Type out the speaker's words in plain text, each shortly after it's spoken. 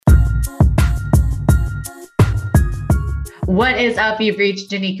What is up? You've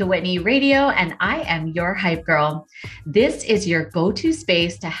reached Janika Whitney Radio, and I am your hype girl. This is your go-to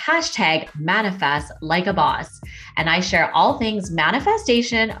space to hashtag manifest like a boss. And I share all things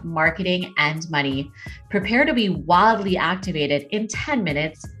manifestation, marketing, and money. Prepare to be wildly activated in 10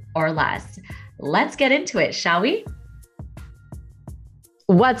 minutes or less. Let's get into it, shall we?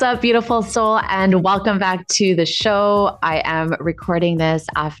 What's up, beautiful soul, and welcome back to the show. I am recording this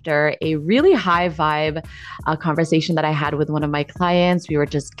after a really high vibe conversation that I had with one of my clients. We were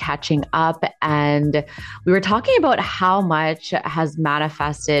just catching up and we were talking about how much has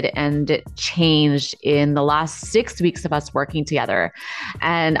manifested and changed in the last 6 weeks of us working together.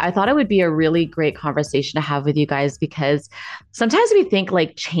 And I thought it would be a really great conversation to have with you guys because sometimes we think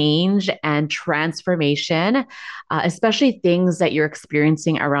like change and transformation, especially things that you're experiencing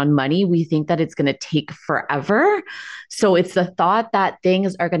around money, we think that it's going to take forever. So it's the thought that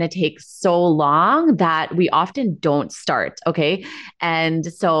things are going to take so long that we often don't start. Okay.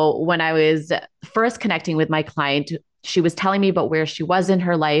 And so when I was first connecting with my client, she was telling me about where she was in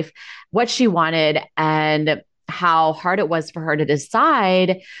her life, what she wanted, and how hard it was for her to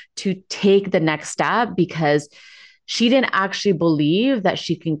decide to take the next step because she didn't actually believe that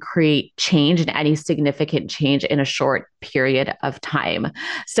she can create change and any significant change in a short period of time.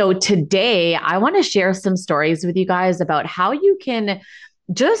 So today, I want to share some stories with you guys about how you can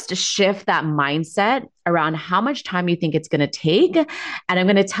just shift that mindset around how much time you think it's going to take. And I'm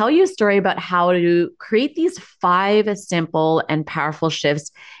going to tell you a story about how to create these 5 simple and powerful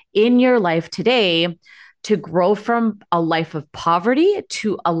shifts in your life today to grow from a life of poverty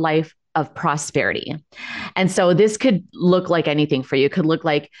to a life of prosperity. And so this could look like anything for you. It could look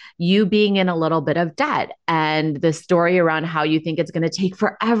like you being in a little bit of debt and the story around how you think it's going to take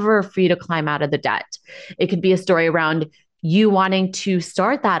forever for you to climb out of the debt. It could be a story around you wanting to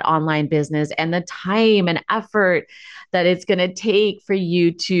start that online business and the time and effort that it's going to take for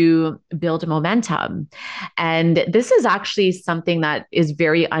you to build momentum. And this is actually something that is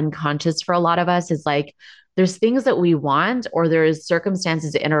very unconscious for a lot of us, is like, there's things that we want, or there's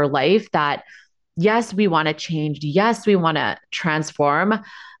circumstances in our life that, yes, we want to change. Yes, we want to transform.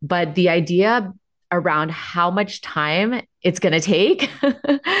 But the idea around how much time it's going to take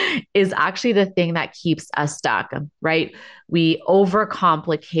is actually the thing that keeps us stuck, right? We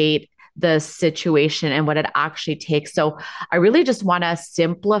overcomplicate the situation and what it actually takes. So I really just want to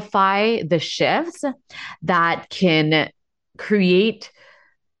simplify the shifts that can create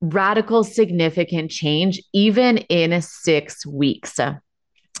radical, significant change, even in 6 weeks.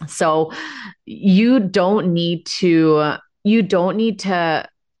 So you don't need to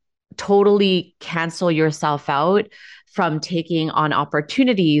totally cancel yourself out from taking on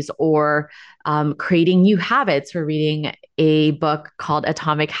opportunities or creating new habits. We're reading a book called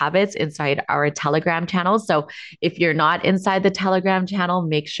Atomic Habits inside our Telegram channel. So if you're not inside the Telegram channel,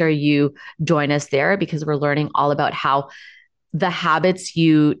 make sure you join us there because we're learning all about how the habits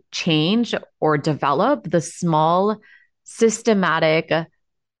you change or develop, the small systematic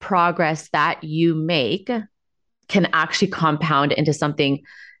progress that you make can actually compound into something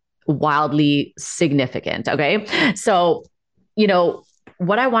wildly significant. Okay. So,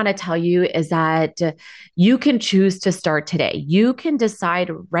 what I want to tell you is that you can choose to start today. You can decide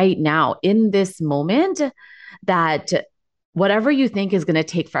right now in this moment that whatever you think is going to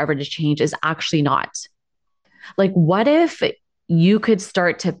take forever to change is actually not. Like, what if you could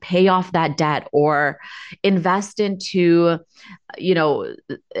start to pay off that debt or invest into,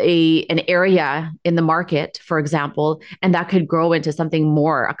 an area in the market, for example, and that could grow into something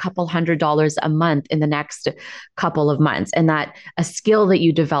more, a couple $100s a month in the next couple of months, and that a skill that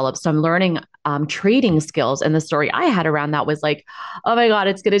you develop. So I'm learning trading skills, and the story I had around that was like, oh my God,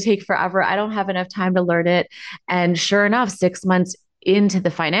 it's going to take forever. I don't have enough time to learn it. And sure enough, 6 months into the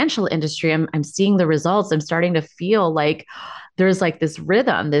financial industry, I'm seeing the results. I'm starting to feel like there's like this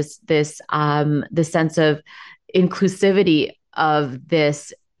rhythm, this sense of inclusivity of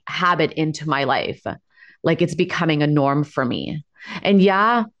this habit into my life. Like it's becoming a norm for me. And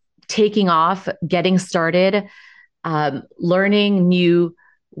yeah, taking off, getting started, learning new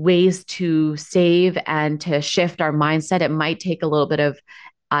ways to save and to shift our mindset. It might take a little bit of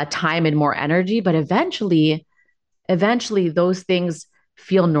time and more energy, but eventually those things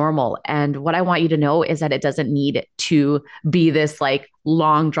feel normal. And what I want you to know is that it doesn't need to be this like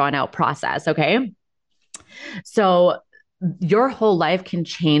long drawn out process. Okay. So your whole life can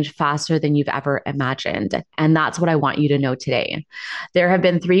change faster than you've ever imagined. And that's what I want you to know today. There have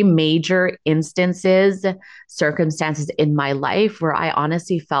been 3 major circumstances in my life where I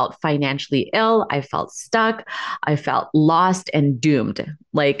honestly felt financially ill. I felt stuck. I felt lost and doomed.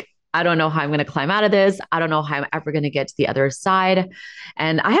 Like I don't know how I'm going to climb out of this. I don't know how I'm ever going to get to the other side.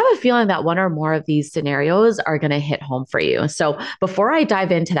 And I have a feeling that one or more of these scenarios are going to hit home for you. So before I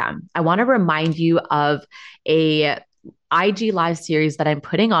dive into them, I want to remind you of a IG live series that I'm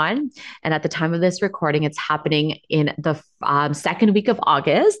putting on. And at the time of this recording, it's happening in the second week of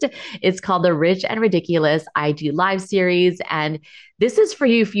August. It's called the Rich and Ridiculous IG live series. And this is for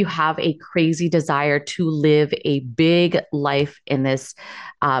you if you have a crazy desire to live a big life in this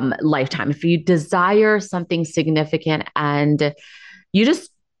lifetime. If you desire something significant and you just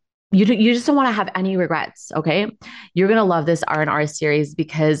you just don't want to have any regrets, okay? You're going to love this R&R series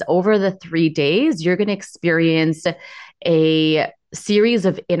because over the 3 days, you're going to experience a series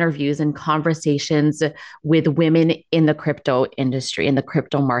of interviews and conversations with women in the crypto industry, in the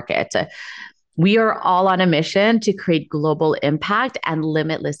crypto market. We are all on a mission to create global impact and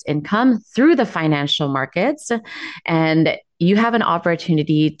limitless income through the financial markets. And you have an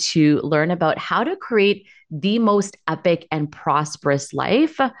opportunity to learn about how to create the most epic and prosperous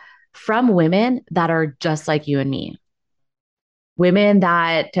life from women that are just like you and me. Women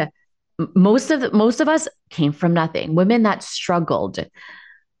that most of us came from nothing. Women that struggled,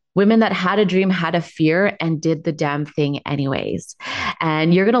 women that had a dream, had a fear, and did the damn thing anyways.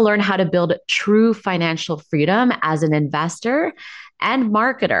 And you're going to learn how to build true financial freedom as an investor and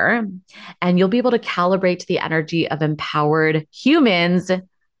marketer. And you'll be able to calibrate the energy of empowered humans,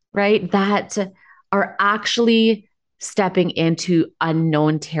 right? That are actually stepping into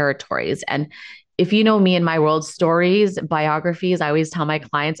unknown territories. And if you know me in my world, stories, biographies, I always tell my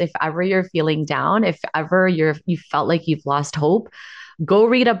clients, if ever you're feeling down, if ever you felt like you've lost hope, go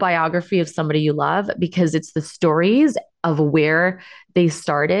read a biography of somebody you love because it's the stories of where they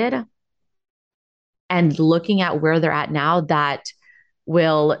started and looking at where they're at now that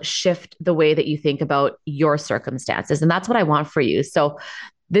will shift the way that you think about your circumstances. And that's what I want for you. So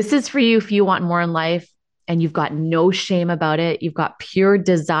this is for you if you want more in life and you've got no shame about it. You've got pure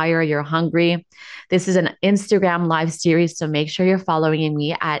desire. You're hungry. This is an Instagram live series. So make sure you're following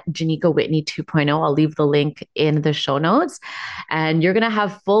me at Janika Whitney 2.0. I'll leave the link in the show notes. And you're going to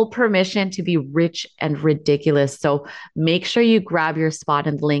have full permission to be rich and ridiculous. So make sure you grab your spot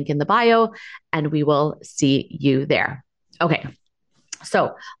in the link in the bio and we will see you there. Okay.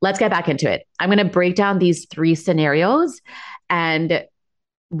 So let's get back into it. I'm going to break down these 3 scenarios and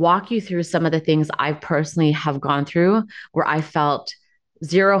walk you through some of the things I personally have gone through where I felt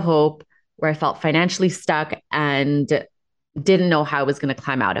zero hope, where I felt financially stuck and didn't know how I was going to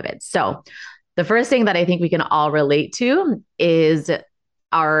climb out of it. So the first thing that I think we can all relate to is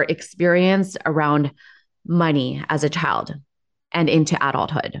our experience around money as a child and into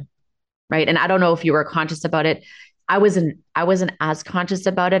adulthood, right? And I don't know if you were conscious about it. I wasn't as conscious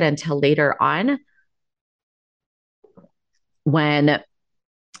about it until later on when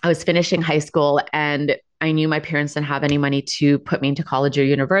I was finishing high school and I knew my parents didn't have any money to put me into college or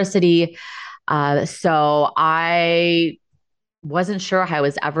university. So I wasn't sure how I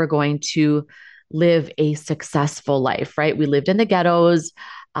was ever going to live a successful life, right? We lived in the ghettos,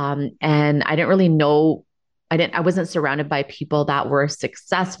 and I didn't really know. I wasn't surrounded by people that were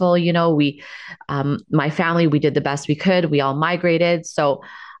successful. My family, we did the best we could. We all migrated. So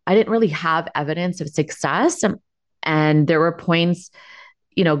I didn't really have evidence of success. And there were points,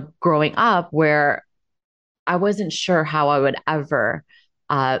 growing up where I wasn't sure how I would ever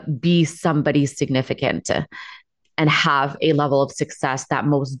be somebody significant and have a level of success that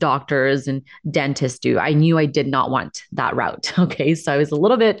most doctors and dentists do. I knew I did not want that route. Okay. So I was a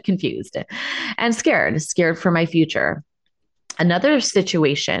little bit confused and scared for my future. Another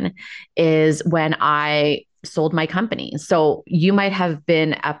situation is when I sold my company. So you might have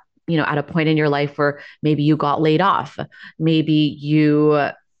been at a point in your life where maybe you got laid off, maybe you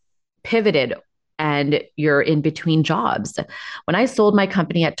pivoted and you're in between jobs. When I sold my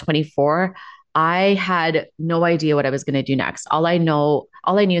company at 24, I had no idea what I was going to do next. All I knew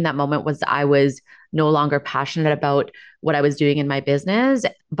in that moment was I was no longer passionate about what I was doing in my business,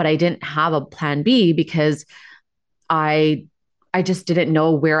 but I didn't have a plan B because I just didn't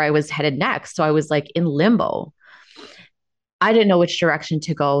know where I was headed next. So I was like in limbo. I didn't know which direction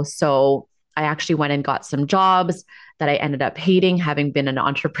to go. So I actually went and got some jobs that I ended up hating, having been an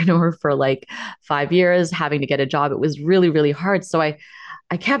entrepreneur for like 5 years, having to get a job. It was really, really hard. So I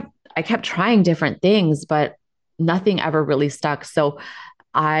kept trying different things, but nothing ever really stuck. So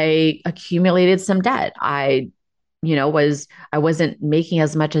I accumulated some debt. I wasn't making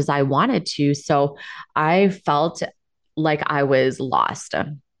as much as I wanted to. So I felt like I was lost.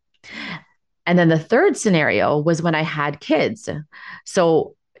 And then the third scenario was when I had kids.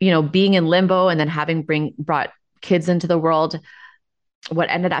 So, being in limbo and then having brought kids into the world, what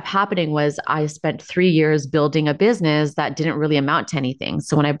ended up happening was I spent 3 years building a business that didn't really amount to anything.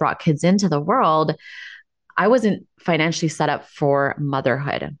 So when I brought kids into the world, I wasn't financially set up for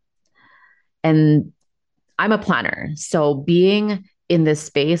motherhood. And I'm a planner. So being in this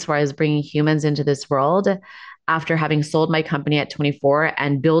space where I was bringing humans into this world after having sold my company at 24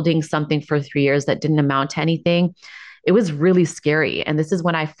 and building something for 3 years that didn't amount to anything, it was really scary. And this is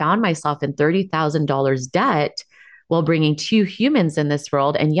when I found myself in $30,000 debt while bringing two humans in this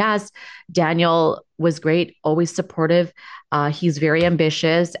world. And yes, Daniel was great, always supportive. He's very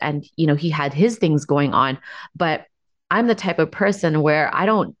ambitious and, he had his things going on. But I'm the type of person where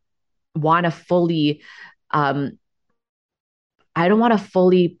want to fully, um, I don't want to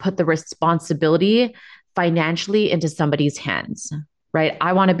fully put the responsibility financially into somebody's hands, right?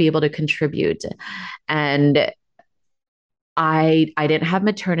 I want to be able to contribute. And I didn't have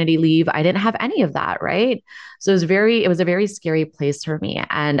maternity leave. I didn't have any of that, right? So it was a very scary place for me.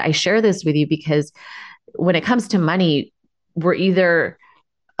 And I share this with you because when it comes to money, we're either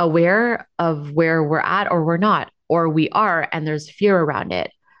aware of where we're at or we're not, or we are, and there's fear around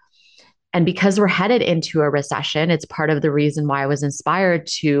it. And because we're headed into a recession, it's part of the reason why I was inspired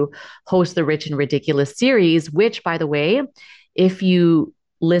to host the Rich and Ridiculous series, which, by the way, if you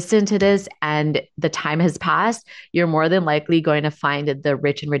listen to this and the time has passed, you're more than likely going to find the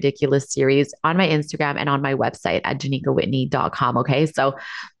Rich and Ridiculous series on my Instagram and on my website at janikawhitney.com. Okay. So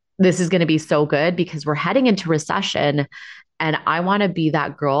this is going to be so good because we're heading into recession. And I want to be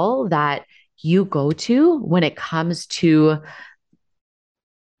that girl that you go to when it comes to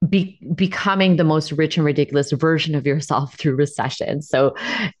becoming the most rich and ridiculous version of yourself through recession. So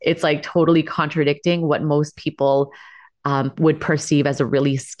it's like totally contradicting what most people would perceive as a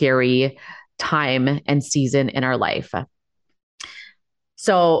really scary time and season in our life.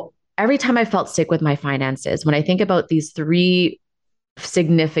 So every time I felt sick with my finances, when I think about these three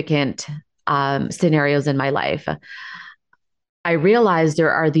significant scenarios in my life, I realized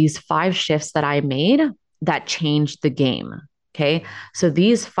there are these 5 shifts that I made that changed the game. Okay. So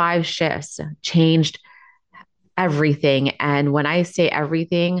these 5 shifts changed everything. And when I say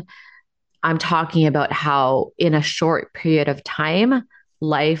everything, I'm talking about how in a short period of time,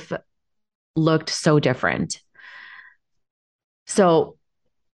 life looked so different. So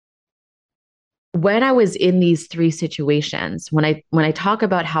when I was in these 3 situations, when I talk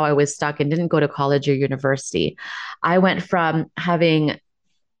about how I was stuck and didn't go to college or university, I went from having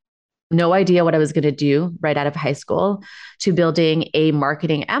no idea what I was going to do right out of high school to building a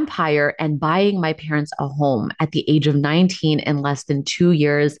marketing empire and buying my parents a home at the age of 19 in less than 2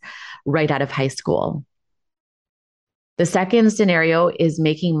 years right out of high school. The second scenario is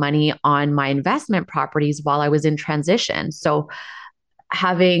making money on my investment properties while I was in transition. So,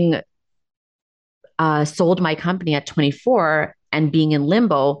 having sold my company at 24 and being in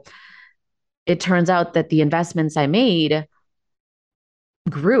limbo, it turns out that the investments I made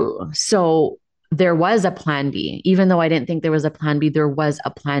grew. So there was a plan B. Even though I didn't think there was a plan B, there was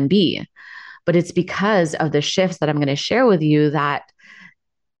a plan B. But it's because of the shifts that I'm going to share with you that,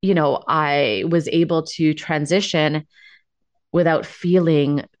 I was able to transition without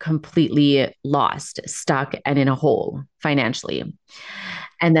feeling completely lost, stuck, and in a hole financially.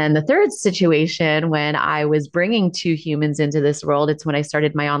 And then the third situation, when I was bringing 2 humans into this world, it's when I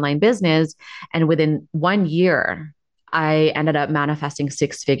started my online business. And within 1 year, I ended up manifesting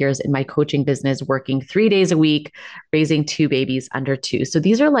 6 figures in my coaching business, working 3 days a week, raising 2 babies under 2. So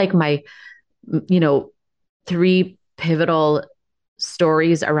these are like my, 3 pivotal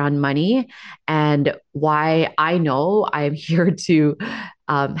stories around money and why I know I'm here to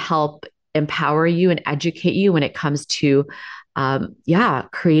help empower you and educate you when it comes to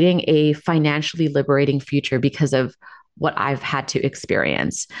creating a financially liberating future because of what I've had to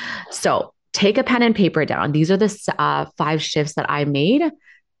experience. So take a pen and paper down. These are the 5 shifts that I made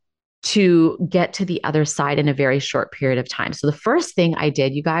to get to the other side in a very short period of time. So the first thing I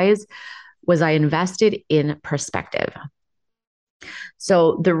did, you guys, was I invested in perspective.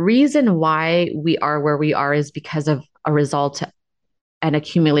 So the reason why we are where we are is because of a result and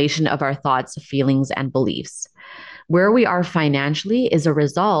accumulation of our thoughts, feelings, and beliefs. Where we are financially is a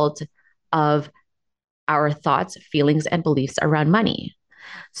result of our thoughts, feelings, and beliefs around money.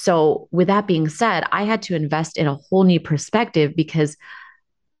 So, with that being said, I had to invest in a whole new perspective because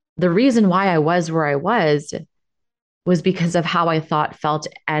the reason why I was where I was because of how I thought, felt,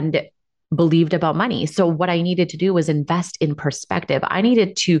 and believed about money. So, what I needed to do was invest in perspective. I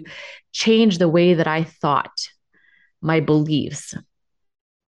needed to change the way that I thought, my beliefs.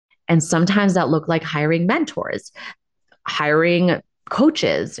 And sometimes that looked like hiring mentors, hiring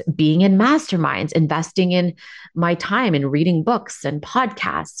coaches, being in masterminds, investing in my time in reading books and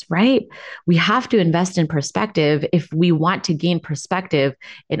podcasts, right? We have to invest in perspective if we want to gain perspective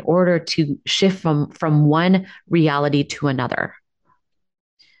in order to shift from one reality to another.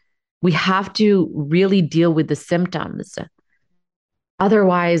 We have to really deal with the symptoms.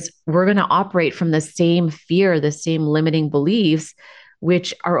 Otherwise, we're going to operate from the same fear, the same limiting beliefs,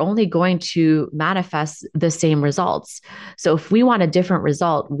 which are only going to manifest the same results. So, if we want a different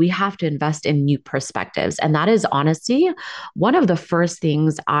result, we have to invest in new perspectives. And that is honestly one of the first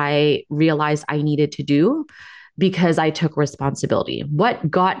things I realized I needed to do because I took responsibility. What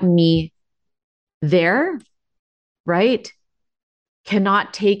got me there, right,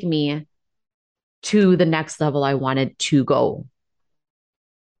 cannot take me to the next level I wanted to go.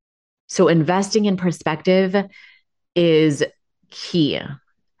 So investing in perspective is key.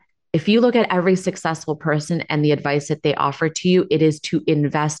 If you look at every successful person and the advice that they offer to you, it is to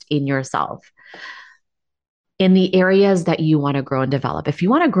invest in yourself in the areas that you want to grow and develop. If you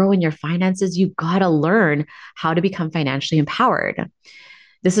want to grow in your finances, you've got to learn how to become financially empowered.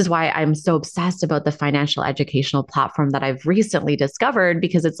 This is why I'm so obsessed about the financial educational platform that I've recently discovered,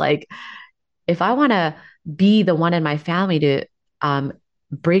 because it's like, if I want to be the one in my family to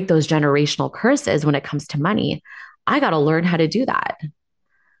break those generational curses when it comes to money, I got to learn how to do that.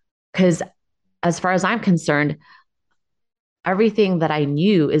 Because as far as I'm concerned, everything that I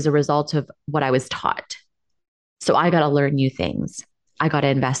knew is a result of what I was taught. So I got to learn new things. I got to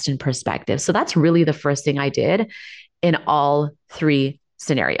invest in perspective. So that's really the first thing I did in all three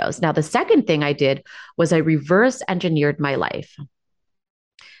scenarios. Now, the second thing I did was I reverse engineered my life.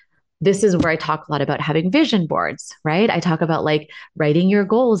 This is where I talk a lot about having vision boards, right? I talk about like writing your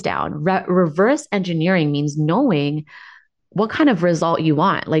goals down. Reverse engineering means knowing what kind of result you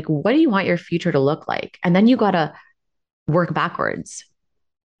want. Like, what do you want your future to look like? And then you got to work backwards.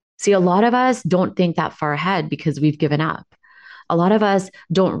 See, a lot of us don't think that far ahead because we've given up. A lot of us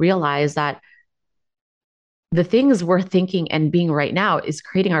don't realize that the things we're thinking and being right now is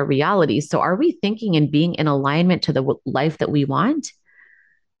creating our reality. So, are we thinking and being in alignment to the life that we want?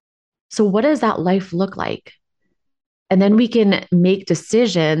 So, what does that life look like? And then we can make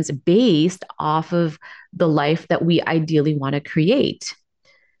decisions based off of the life that we ideally want to create.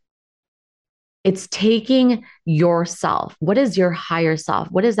 It's taking yourself. What is your higher self?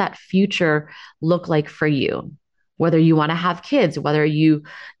 What does that future look like for you? Whether you want to have kids, whether you're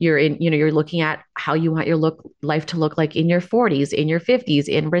in, you're looking at how you want your life to look like in your 40s, in your 50s,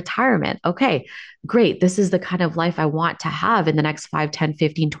 in retirement. Okay, great. This is the kind of life I want to have in the next 5, 10,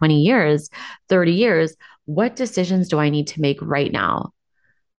 15, 20 years, 30 years. What decisions do I need to make right now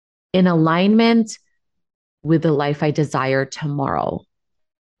in alignment with the life I desire tomorrow?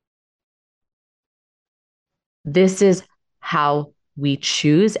 This is how we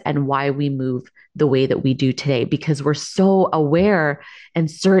choose and why we move the way that we do today, because we're so aware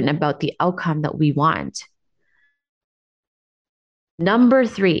and certain about the outcome that we want. Number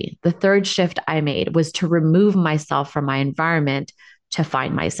 3, the third shift I made was to remove myself from my environment to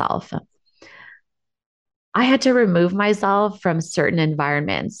find myself. I had to remove myself from certain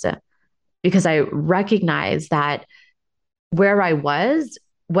environments because I recognized that where I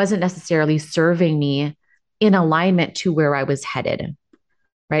wasn't necessarily serving me in alignment to where I was headed,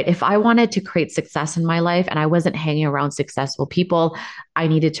 right? If I wanted to create success in my life and I wasn't hanging around successful people, I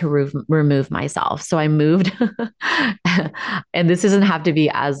needed to remove myself. So I moved. And this doesn't have to be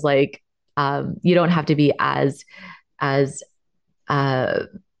as like, you don't have to be as, uh,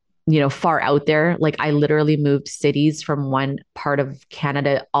 far out there. Like I literally moved cities from one part of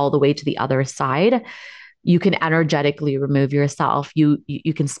Canada all the way to the other side. You can energetically remove yourself. You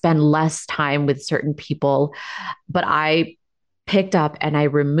can spend less time with certain people. But I picked up and I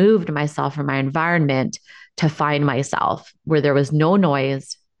removed myself from my environment to find myself where there was no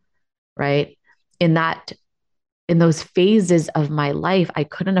noise, right? In those phases of my life, I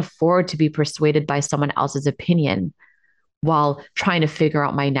couldn't afford to be persuaded by someone else's opinion while trying to figure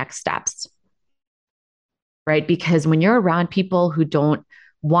out my next steps, right? Because when you're around people who don't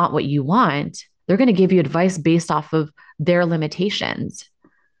want what you want, they're going to give you advice based off of their limitations.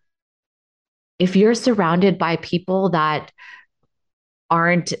 If you're surrounded by people that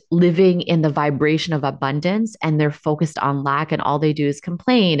aren't living in the vibration of abundance and they're focused on lack and all they do is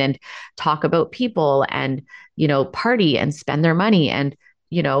complain and talk about people and, party and spend their money. And,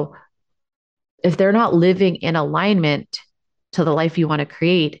 if they're not living in alignment to the life you want to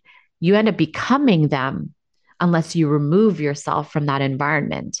create, you end up becoming them unless you remove yourself from that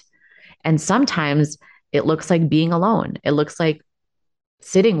environment. And sometimes it looks like being alone. It looks like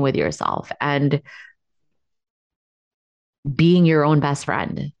sitting with yourself and being your own best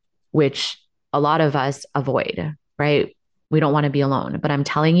friend, which a lot of us avoid, right? We don't want to be alone. But I'm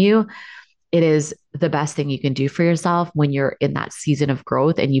telling you, it is the best thing you can do for yourself when you're in that season of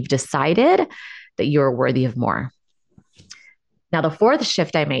growth and you've decided that you're worthy of more. Now, the fourth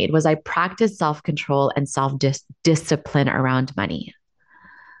shift I made was I practiced self control and self discipline around money.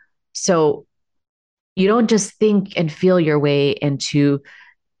 So you don't just think and feel your way into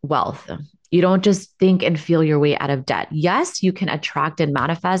wealth. You don't just think and feel your way out of debt. Yes, you can attract and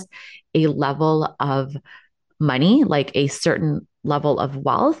manifest a level of money, like a certain level of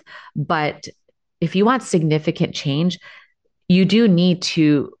wealth. But if you want significant change, you do need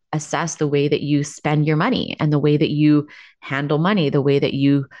to assess the way that you spend your money and the way that you handle money, the way that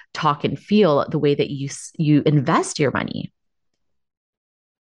you talk and feel, the way that you invest your money.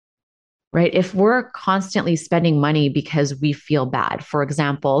 Right? If we're constantly spending money because we feel bad, for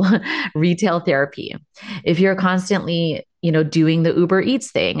example, retail therapy, if you're constantly, doing the Uber Eats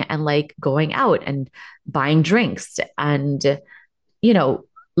thing and like going out and buying drinks and, you know,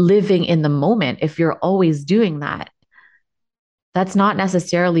 living in the moment, if you're always doing that, that's not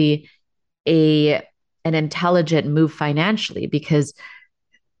necessarily a an intelligent move financially because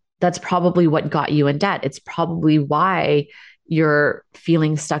that's probably what got you in debt. It's probably why you're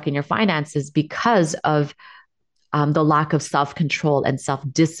feeling stuck in your finances because of the lack of self control and self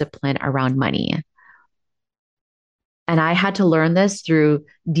discipline around money. And I had to learn this through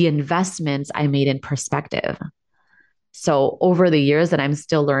the investments I made in perspective. So over the years that I'm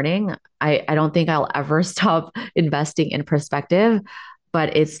still learning, I don't think I'll ever stop investing in perspective,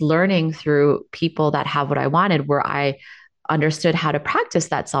 but it's learning through people that have what I wanted, where I understood how to practice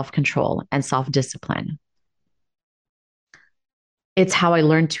that self control and self discipline. It's how I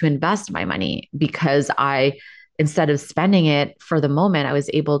learned to invest my money because instead of spending it for the moment, I was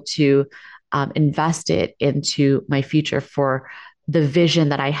able to invest it into my future for the vision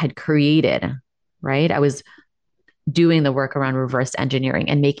that I had created, right? I was doing the work around reverse engineering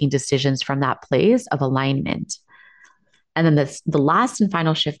and making decisions from that place of alignment. And then the last and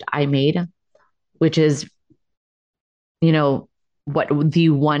final shift I made, which is, you know, what the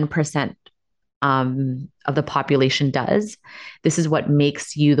 1% of the population does. This is what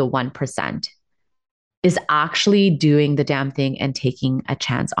makes you the 1%, is actually doing the damn thing and taking a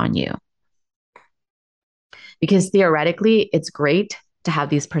chance on you. Because theoretically, it's great to have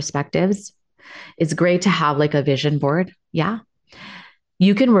these perspectives. It's great to have like a vision board. Yeah.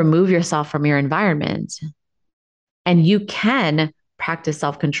 You can remove yourself from your environment and you can practice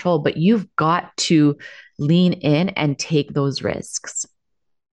self control, but you've got to lean in and take those risks.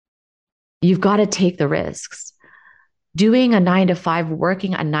 You've got to take the risks. Doing a 9 to 5,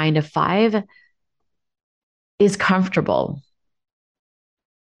 working a 9 to 5 is comfortable.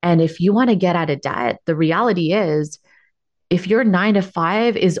 And if you want to get out of debt, the reality is if your 9 to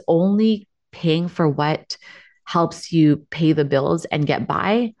 5 is only paying for what helps you pay the bills and get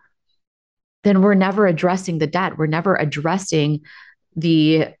by, then we're never addressing the debt. We're never addressing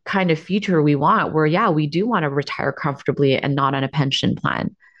the kind of future we want, where, yeah, we do want to retire comfortably and not on a pension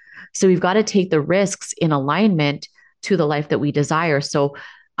plan. So we've got to take the risks in alignment to the life that we desire. So,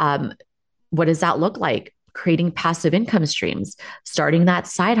 what does that look like? Creating passive income streams, starting that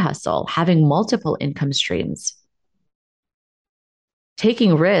side hustle, having multiple income streams.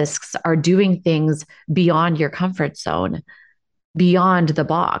 Taking risks are doing things beyond your comfort zone, beyond the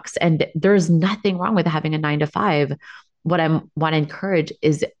box. And there's nothing wrong with having a 9 to 5. What I want to encourage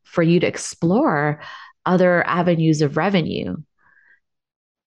is for you to explore other avenues of revenue,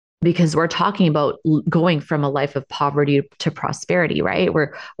 because we're talking about going from a life of poverty to prosperity, right?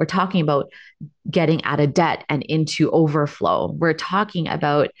 We're talking about getting out of debt and into overflow. We're talking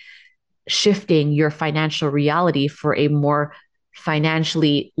about shifting your financial reality for a more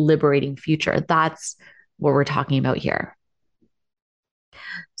financially liberating future. That's what we're talking about here.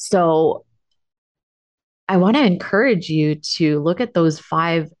 So I want to encourage you to look at those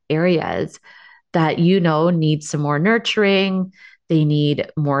 5 areas that need some more nurturing. They need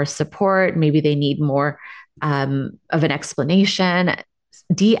more support. Maybe they need more of an explanation.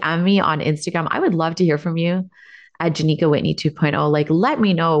 DM me on Instagram. I would love to hear from you at Janika Whitney 2.0. Like, let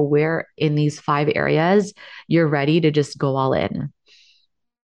me know where in these 5 areas you're ready to just go all in.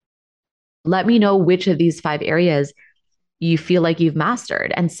 Let me know which of these 5 areas you feel like you've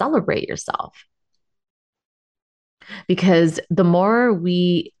mastered and celebrate yourself. Because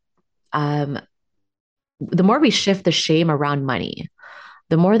um, the more we shift the shame around money,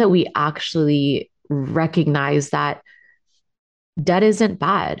 the more that we actually recognize that debt isn't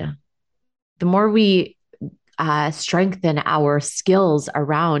bad, the more we strengthen our skills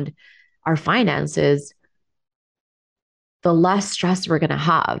around our finances, the less stress we're going to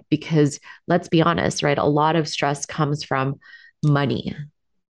have. Because let's be honest, right? A lot of stress comes from money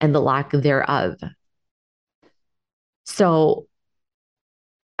and the lack thereof. So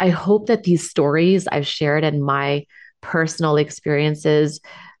I hope that these stories I've shared and my personal experiences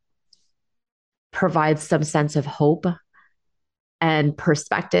provide some sense of hope and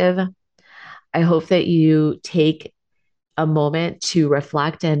perspective. I hope that you take a moment to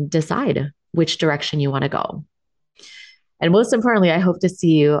reflect and decide which direction you want to go. And most importantly, I hope to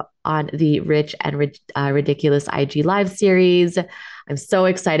see you on the Rich and Ridiculous IG Live series. I'm so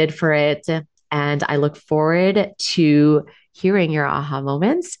excited for it. And I look forward to hearing your aha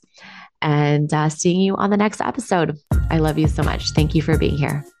moments and seeing you on the next episode. I love you so much. Thank you for being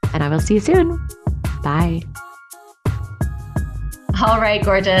here. And I will see you soon. Bye. All right,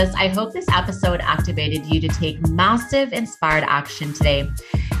 gorgeous. I hope this episode activated you to take massive inspired action today.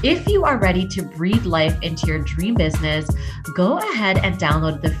 If you are ready to breathe life into your dream business, go ahead and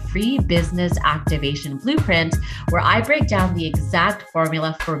download the free business activation blueprint, where I break down the exact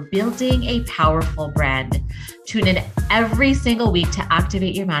formula for building a powerful brand. Tune in every single week to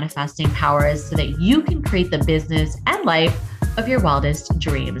activate your manifesting powers so that you can create the business and life of your wildest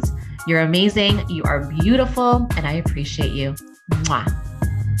dreams. You're amazing. You are beautiful, and I appreciate you. Mwah.